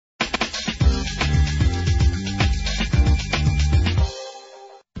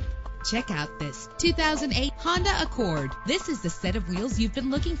Check out this 2008 Honda Accord. This is the set of wheels you've been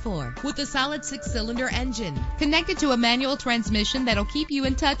looking for, with a solid 6-cylinder engine connected to a manual transmission that'll keep you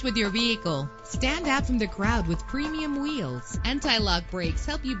in touch with your vehicle. Stand out from the crowd with premium wheels. Anti-lock brakes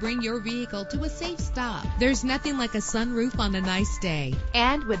help you bring your vehicle to a safe stop. There's nothing like a sunroof on a nice day.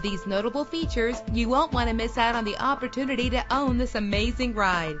 And with these notable features, you won't want to miss out on the opportunity to own this amazing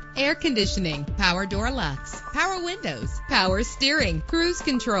ride. Air conditioning, power door locks, power windows, power steering, cruise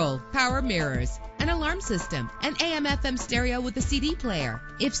control, power mirrors, an alarm system, an AM/FM stereo with a CD player.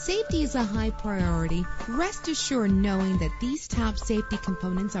 If safety is a high priority, rest assured knowing that these top safety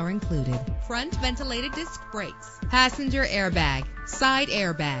components are included: front ventilated disc brakes, passenger airbag, side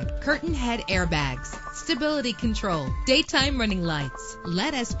airbag, curtain head airbags, stability control, daytime running lights.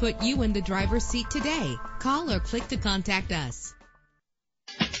 Let us put you in the driver's seat today. Call or click to contact us.